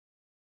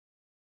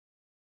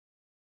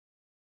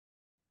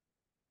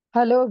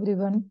Hello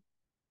everyone,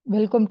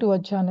 welcome to our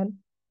channel.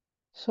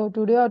 So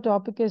today our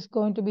topic is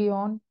going to be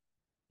on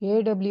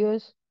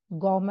AWS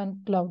Government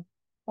Cloud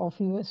of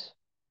US.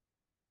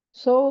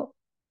 So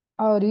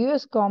our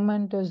US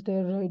government is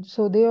there, right?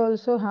 So they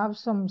also have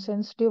some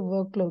sensitive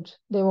workloads.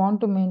 They want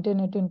to maintain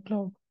it in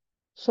cloud.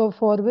 So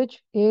for which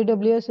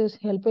AWS is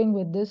helping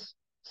with this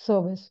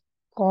service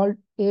called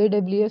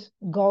AWS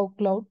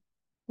GovCloud,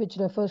 which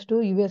refers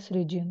to US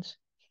regions.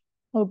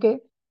 Okay,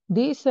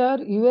 these are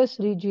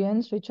US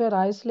regions which are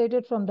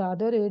isolated from the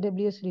other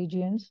AWS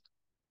regions,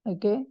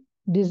 okay,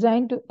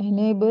 designed to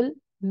enable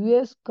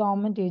US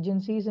government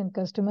agencies and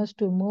customers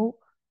to move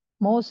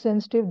more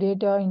sensitive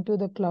data into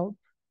the cloud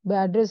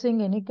by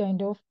addressing any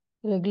kind of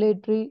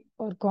regulatory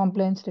or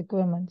compliance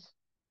requirements.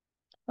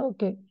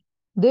 Okay,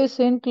 this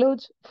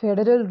includes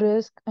Federal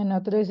Risk and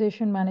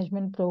Authorization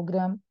Management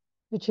Program,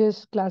 which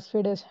is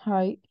classified as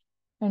high,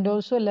 and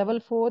also level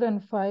 4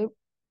 and 5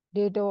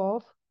 data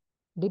of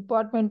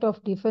Department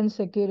of Defense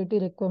Security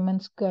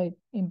Requirements Guide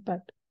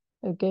impact.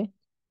 Okay,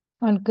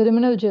 and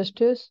criminal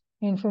justice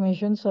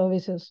information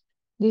services.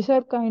 These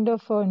are kind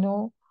of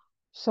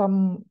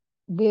some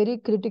very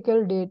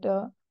critical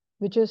data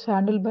which is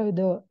handled by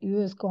the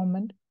US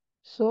government.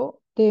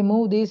 So they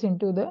move these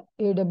into the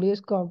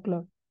AWS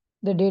Cloud,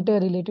 the data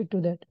related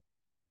to that.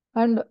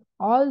 And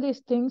all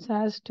these things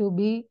has to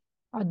be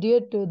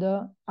adhered to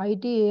the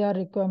ITAR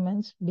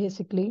requirements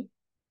basically.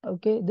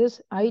 Okay,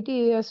 this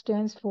ITAR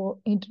stands for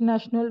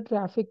International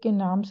Traffic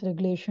in Arms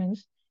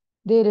Regulations.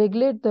 They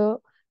regulate the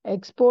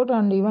export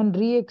and even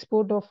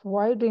re-export of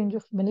wide range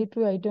of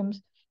military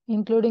items,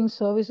 including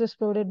services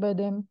provided by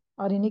them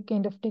or any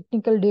kind of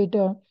technical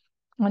data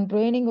and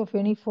training of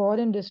any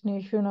foreign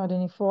destination or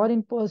any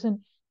foreign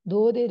person,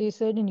 though they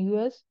reside in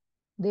US,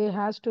 they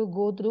has to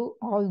go through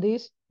all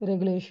these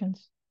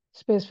regulations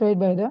specified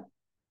by the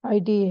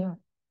ITAR.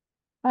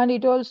 And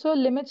it also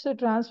limits the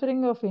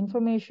transferring of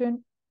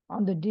information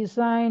on the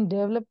design,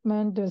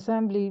 development,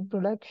 assembly,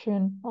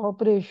 production,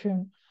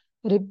 operation,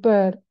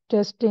 repair,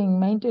 testing,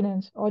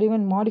 maintenance, or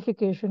even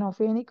modification of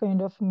any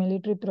kind of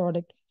military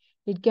product.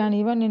 It can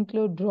even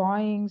include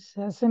drawings,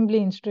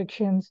 assembly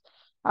instructions,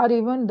 or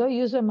even the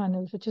user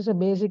manuals, which is a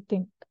basic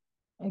thing.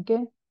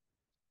 Okay.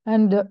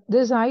 And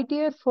this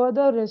ITF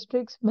further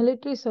restricts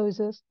military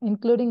services,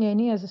 including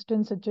any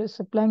assistance such as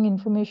supplying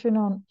information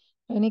on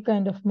any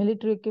kind of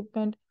military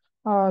equipment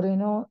or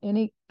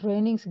any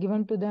trainings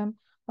given to them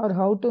or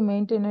how to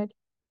maintain it,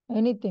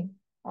 anything.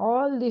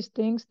 All these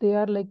things they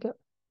are like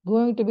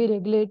going to be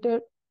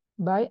regulated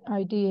by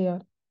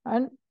ITAR,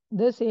 and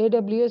this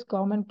AWS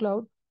Common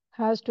Cloud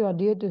has to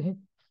adhere to it.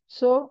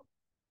 So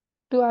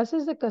to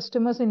assist the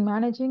customers in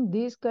managing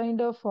these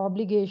kind of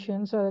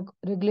obligations or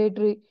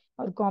regulatory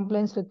or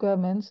compliance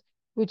requirements,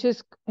 which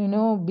is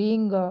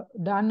being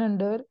done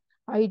under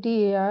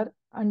ITAR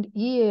and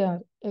EAR,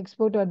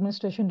 Export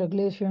Administration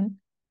Regulation,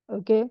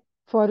 okay,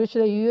 for which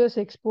the US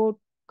export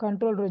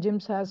control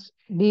regimes has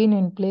been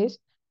in place.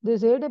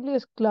 This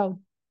AWS Cloud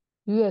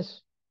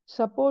US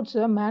supports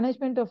the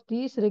management of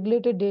these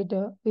regulated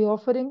data by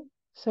offering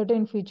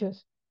certain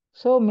features.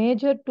 So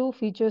major two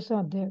features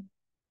are there.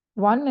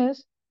 One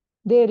is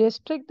they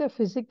restrict the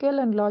physical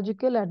and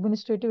logical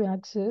administrative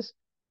access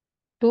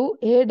to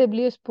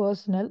AWS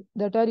personnel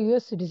that are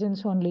US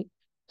citizens only.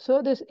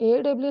 So this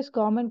AWS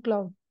Common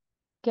Cloud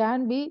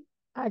can be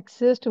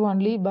accessed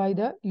only by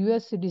the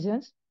US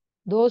citizens,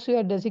 those who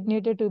are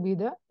designated to be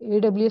the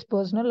AWS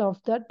personnel of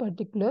that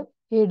particular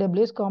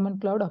AWS Common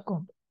Cloud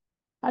account.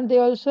 And they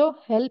also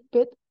help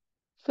with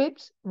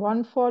FIPS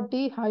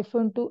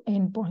 140-2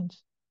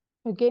 endpoints.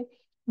 Okay,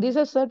 these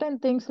are certain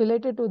things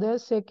related to the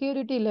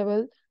security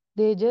level.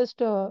 They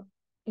just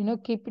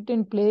keep it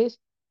in place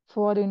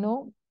for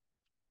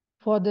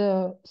for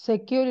the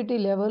security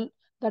level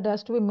that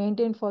has to be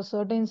maintained for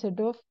certain set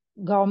of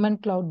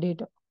government cloud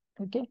data.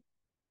 Okay,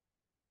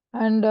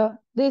 and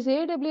this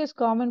AWS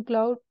Common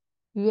Cloud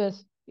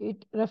US,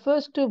 it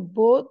refers to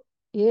both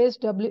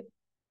ASW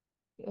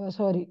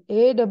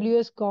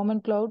AWS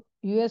Common Cloud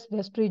US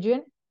West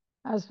region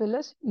as well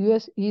as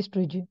US East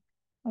region.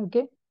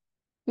 Okay,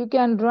 you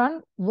can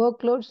run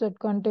workloads that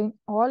contain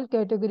all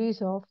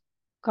categories of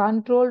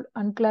controlled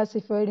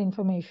unclassified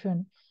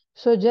information.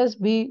 So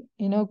just be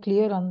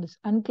clear on this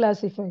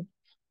unclassified.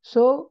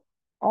 So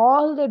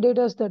all the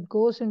data that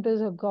goes into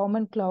the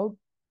government cloud,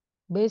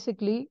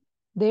 basically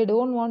they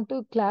don't want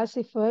to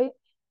classify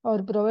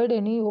or provide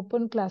any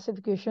open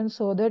classification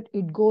so that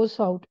it goes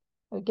out.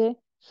 Okay,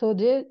 so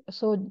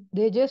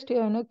they just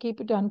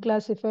keep it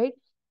unclassified,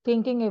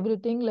 thinking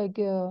everything like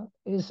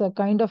is a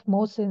kind of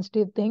most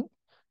sensitive thing,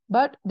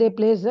 but they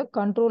place the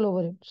control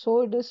over it.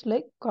 So it is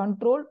like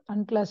controlled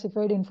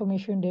unclassified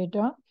information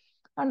data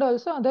and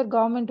also other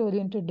government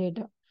oriented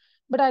data.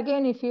 But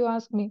again, if you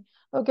ask me,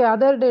 okay,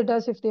 other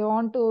data, if they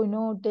want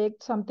to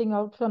take something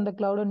out from the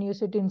cloud and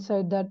use it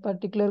inside that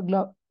particular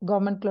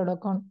government cloud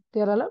account,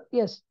 they are allowed.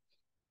 Yes,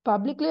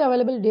 publicly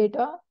available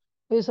data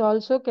is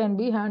also can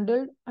be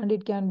handled and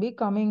it can be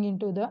coming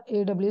into the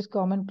AWS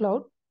Common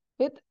Cloud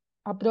with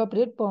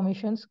appropriate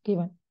permissions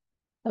given.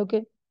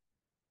 Okay.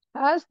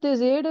 As this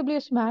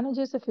AWS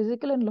manages the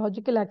physical and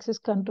logical access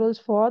controls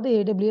for the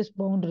AWS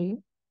boundary,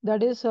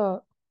 that is,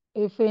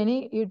 if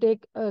any, you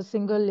take a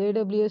single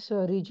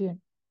AWS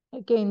region,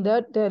 okay, in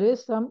that there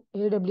is some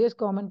AWS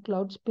common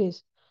cloud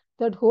space.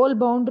 That whole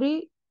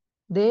boundary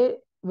they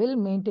will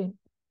maintain.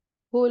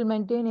 Who will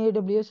maintain?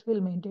 AWS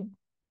will maintain.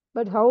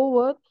 But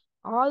however,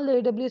 all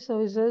the AWS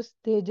services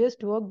they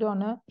just worked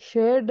on a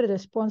shared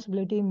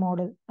responsibility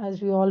model,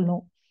 as we all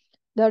know.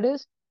 That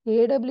is,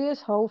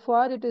 AWS, how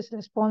far it is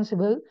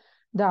responsible.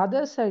 The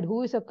other side,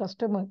 who is a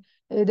customer,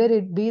 either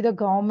it be the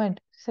government,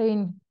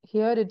 saying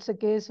here it's a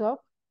case of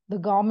the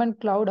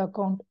government cloud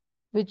account,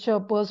 which a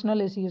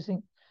personal is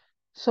using.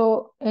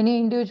 So any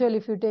individual,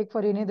 if you take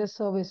for any other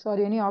service, or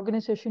any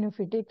organization, if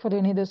you take for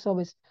any other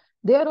service,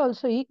 they are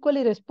also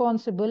equally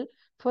responsible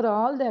for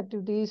all the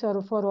activities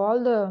or for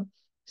all the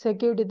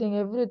security thing,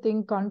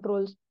 everything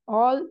controls,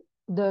 all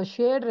the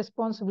shared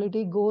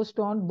responsibility goes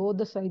on both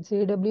the sides,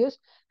 AWS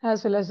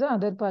as well as the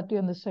other party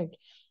on the side.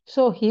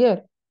 So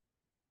here,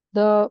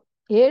 the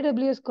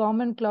AWS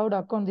common cloud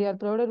account, they are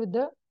provided with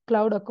the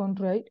cloud account,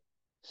 right?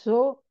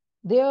 So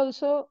they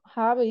also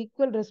have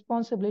equal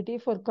responsibility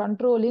for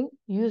controlling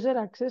user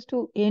access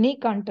to any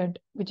content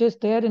which is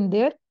there in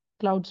their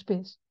cloud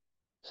space.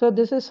 So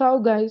this is how,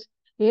 guys,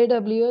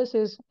 AWS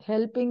is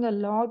helping a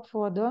lot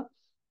for the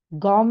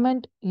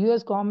government,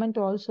 US government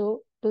also,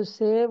 to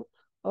save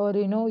or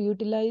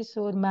utilize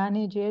or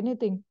manage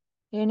anything,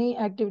 any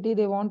activity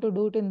they want to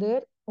do it in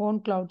their own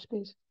cloud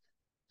space.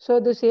 So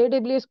this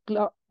AWS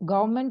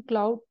government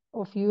cloud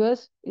of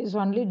US is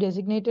only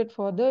designated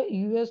for the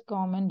US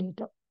government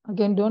data.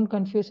 Again, don't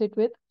confuse it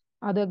with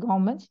other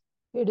governments.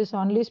 It is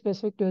only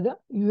specific to the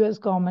US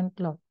government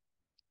cloud.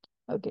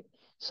 Okay.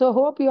 So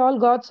hope you all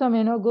got some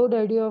good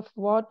idea of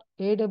what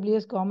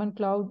AWS government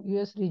cloud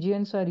US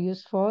regions are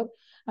used for,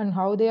 and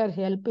how they are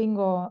helping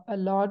a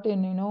lot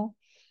in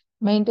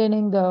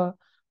maintaining the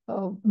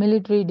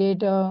military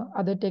data,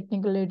 other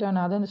technical data, and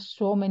other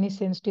so many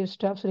sensitive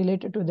stuffs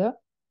related to the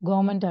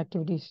government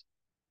activities.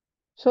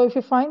 So if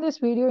you find this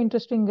video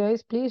interesting,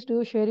 guys, please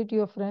do share it to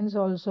your friends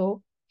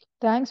also.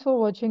 Thanks for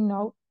watching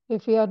now.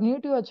 If you are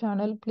new to our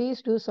channel,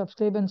 please do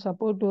subscribe and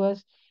support to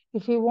us.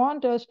 If you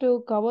want us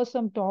to cover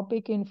some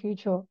topic in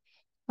future,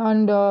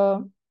 and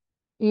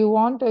you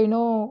want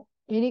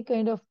any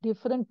kind of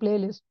different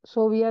playlist,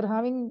 so we are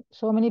having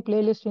so many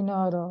playlists in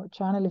our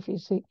channel. If you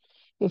see,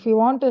 if you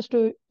want us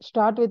to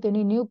start with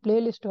any new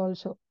playlist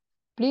also,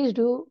 please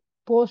do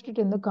post it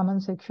in the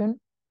comment section.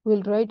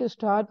 We'll try to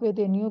start with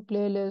a new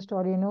playlist,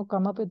 or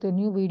come up with a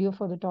new video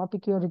for the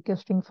topic you're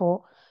requesting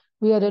for.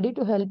 We are ready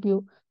to help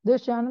you.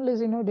 This channel is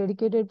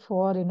dedicated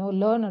for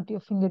learn at your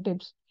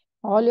fingertips.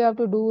 All you have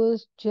to do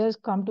is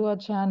just come to our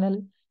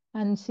channel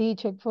and see,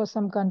 check for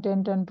some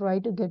content and try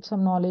to get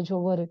some knowledge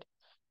over it.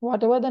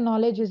 Whatever the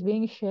knowledge is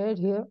being shared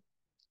here,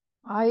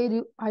 I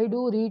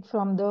do read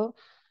from the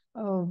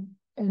uh,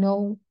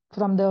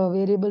 from the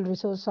variable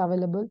resource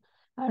available,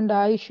 and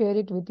I share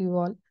it with you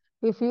all.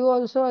 If you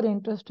also are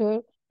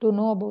interested to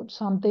know about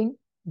something,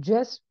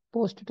 just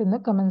post it in the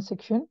comment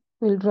section.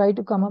 We'll try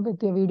to come up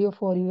with a video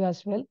for you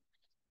as well.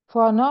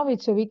 For now,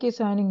 it's a VK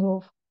signing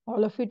off.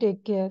 All of you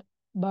take care.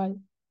 Bye.